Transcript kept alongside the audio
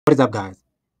What is up, guys?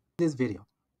 In this video,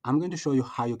 I'm going to show you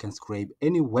how you can scrape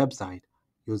any website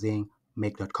using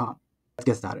make.com. Let's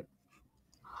get started.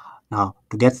 Now,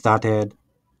 to get started,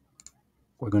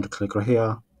 we're going to click right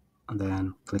here and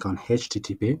then click on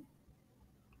HTTP.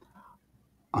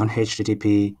 On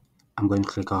HTTP, I'm going to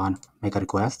click on make a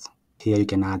request. Here you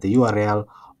can add the URL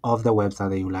of the website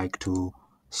that you like to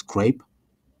scrape.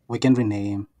 We can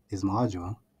rename this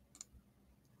module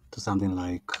to something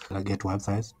like get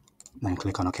websites, then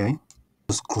click on OK.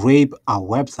 To scrape our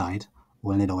website,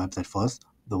 we'll need a website first.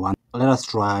 Let us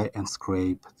try and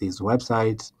scrape this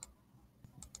website.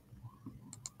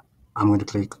 I'm going to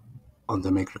click on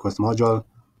the make request module,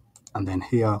 and then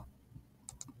here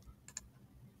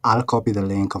I'll copy the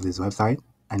link of this website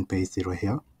and paste it right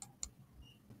here.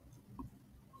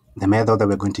 The method that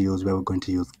we're going to use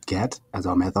get as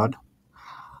our method.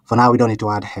 For now, we don't need to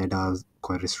add headers,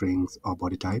 query strings, or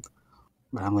body type,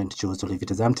 but I'm going to choose to leave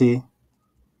it as empty,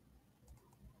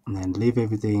 and then leave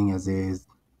everything as is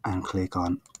and click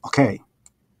on OK.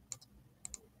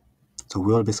 So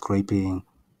we'll be scraping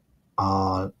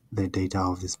all the data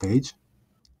of this page.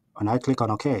 When I click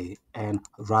on OK and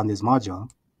run this module,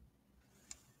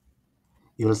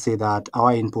 you will see that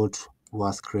our input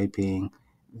was scraping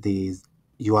this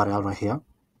URL right here,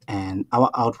 and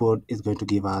our output is going to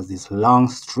give us this long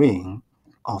string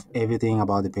of everything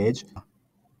about the page.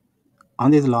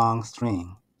 On this long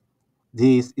string,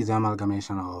 this is an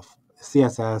amalgamation of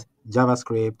CSS,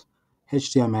 JavaScript,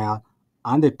 HTML,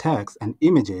 and the text and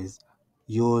images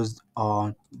used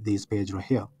on this page right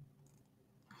here.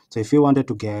 So if you wanted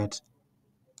to get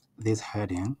this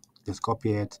heading, just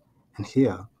copy it, and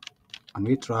here, and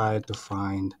we try to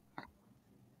find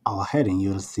our heading,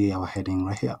 you'll see our heading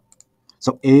right here.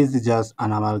 So it is just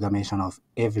an amalgamation of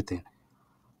everything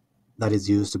that is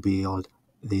used to build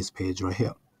this page right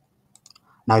here.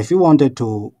 Now, if you wanted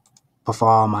to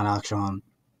perform an action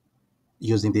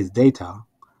using this data,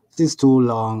 this is too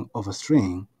long of a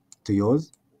string to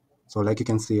use. So like you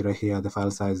can see right here, the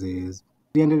file size is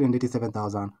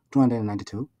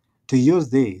 387,292. To use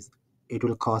this, it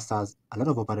will cost us a lot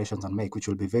of operations on Make, which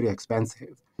will be very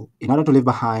expensive. In order to leave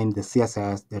behind the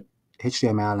CSS, the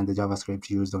HTML, and the JavaScript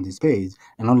used on this page,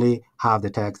 and only have the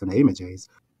text and the images,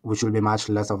 which will be much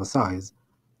less of a size,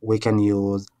 we can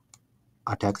use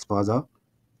a text parser,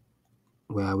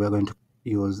 where we're going to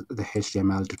use the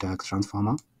HTML to text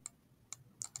transformer.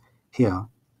 Here,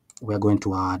 we're going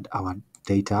to add our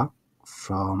data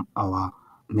from our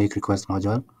make request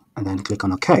module, and then click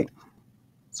on OK.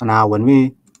 So now when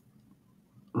we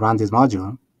run this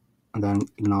module, and then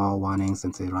ignore warnings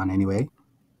since they run anyway.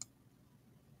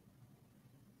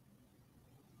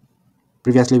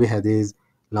 Previously, we had this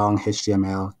long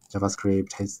HTML,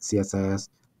 JavaScript, CSS,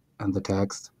 and the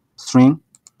text string,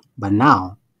 but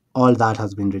now all that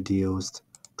has been reduced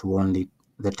to only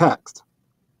the text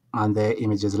and the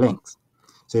images links.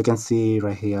 So you can see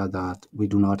right here that we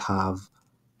do not have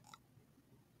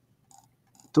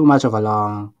too much of a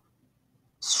long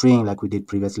string like we did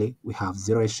previously. We have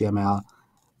 0 HTML,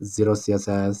 0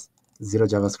 CSS, 0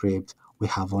 JavaScript. We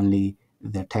have only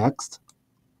the text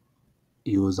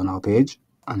used on our page,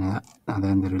 and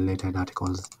then the related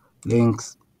articles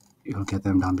links. You'll get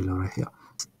them down below right here.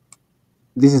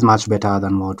 This is much better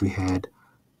than what we had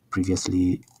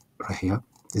previously right here.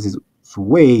 This is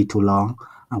way too long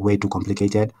and way too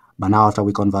complicated, but now after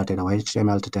we converted our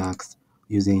HTML to text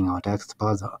using our text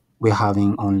parser, we're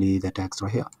having only the text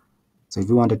right here. So if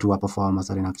we wanted to perform a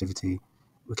certain activity,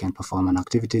 we can perform an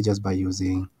activity just by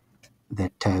using the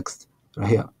text right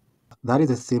here. That is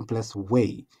the simplest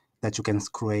way that you can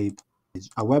scrape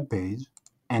a web page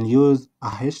and use a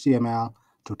HTML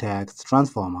to text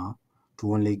transformer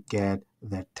to only get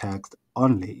the text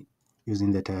only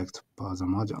using the text parser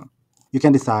module. You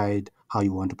can decide how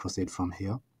you want to proceed from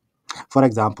here. For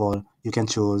example, you can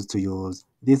choose to use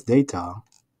this data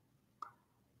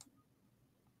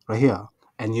right here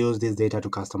and use this data to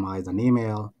customize an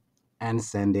email and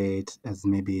send it as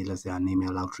maybe, let's say, an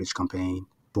email outreach campaign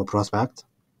to a prospect.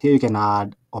 Here you can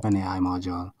add OpenAI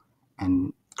module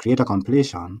and create a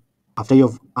completion after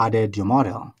you've added your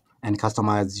model and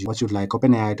customized what you'd like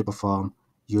OpenAI to perform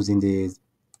using this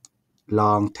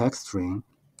long text string.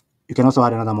 You can also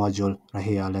add another module right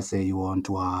here. Let's say you want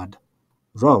to add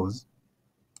rows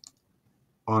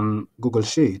on Google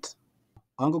Sheet.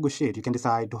 On Google Sheet, you can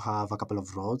decide to have a couple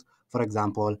of rows. For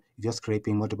example, if you're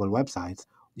scraping multiple websites,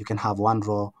 you can have one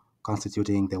row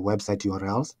constituting the website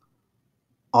URLs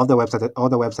of the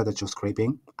website that you're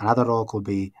scraping. Another row could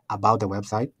be about the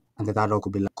website, and the third row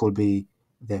could be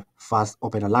the first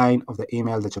open a line of the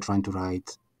email that you're trying to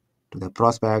write to the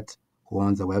prospect who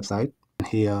owns the website. And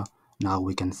here, Now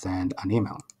we can send an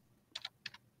email.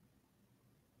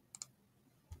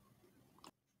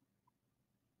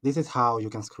 This is how you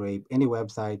can scrape any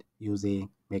website using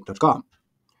make.com.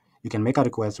 You can make a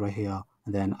request right here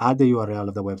and then add the URL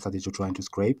of the website that you're trying to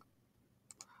scrape.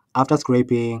 After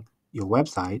scraping your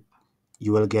website,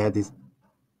 you will get this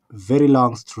very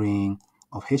long string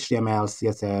of HTML,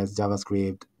 CSS,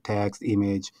 JavaScript, text,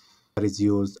 image that is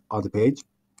used on the page.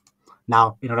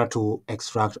 Now, in order to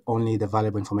extract only the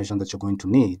valuable information that you're going to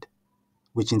need,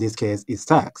 which in this case is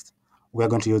text, we're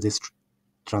going to use this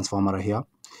transformer right here.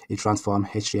 It transforms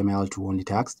HTML to only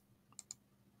text.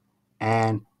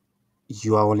 And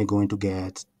you are only going to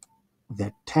get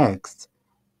the text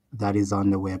that is on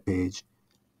the web page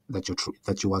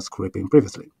that you were scraping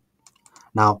previously.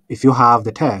 Now, if you have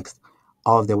the text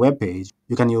of the web page,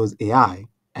 you can use AI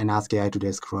and ask AI to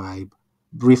describe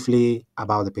briefly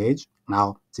about the page.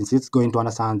 Now, since it's going to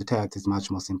understand the text, it's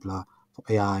much more simpler for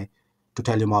AI to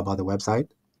tell you more about the website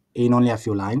in only a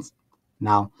few lines.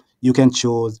 Now, you can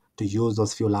choose to use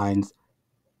those few lines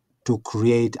to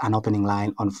create an opening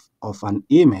line of an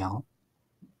email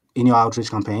in your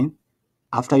outreach campaign.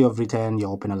 After you've written your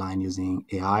opener line using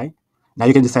AI, now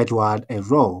you can decide to add a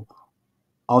row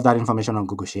of that information on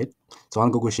Google Sheet. So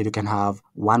on Google Sheet, you can have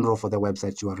one row for the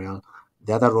website URL,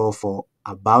 the other row for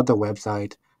about the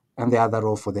website, and the other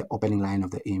row for the opening line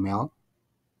of the email.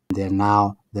 And then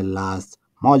now the last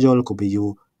module could be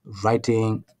you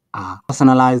writing a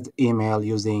personalized email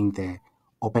using the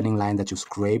opening line that you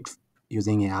scraped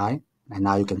using AI. And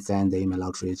now you can send the email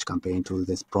outreach campaign to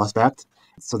this prospect.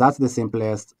 So that's the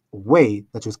simplest way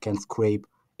that you can scrape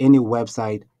any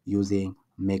website using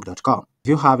make.com. If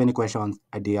you have any questions,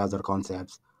 ideas, or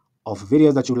concepts of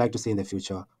videos that you'd like to see in the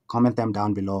future, comment them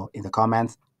down below in the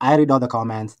comments. I read all the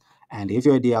comments, and if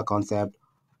your idea, concept,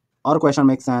 or question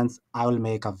makes sense, I will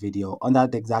make a video on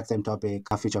that exact same topic,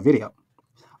 a future video.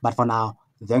 But for now,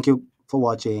 thank you for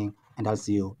watching, and I'll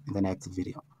see you in the next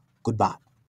video. Goodbye.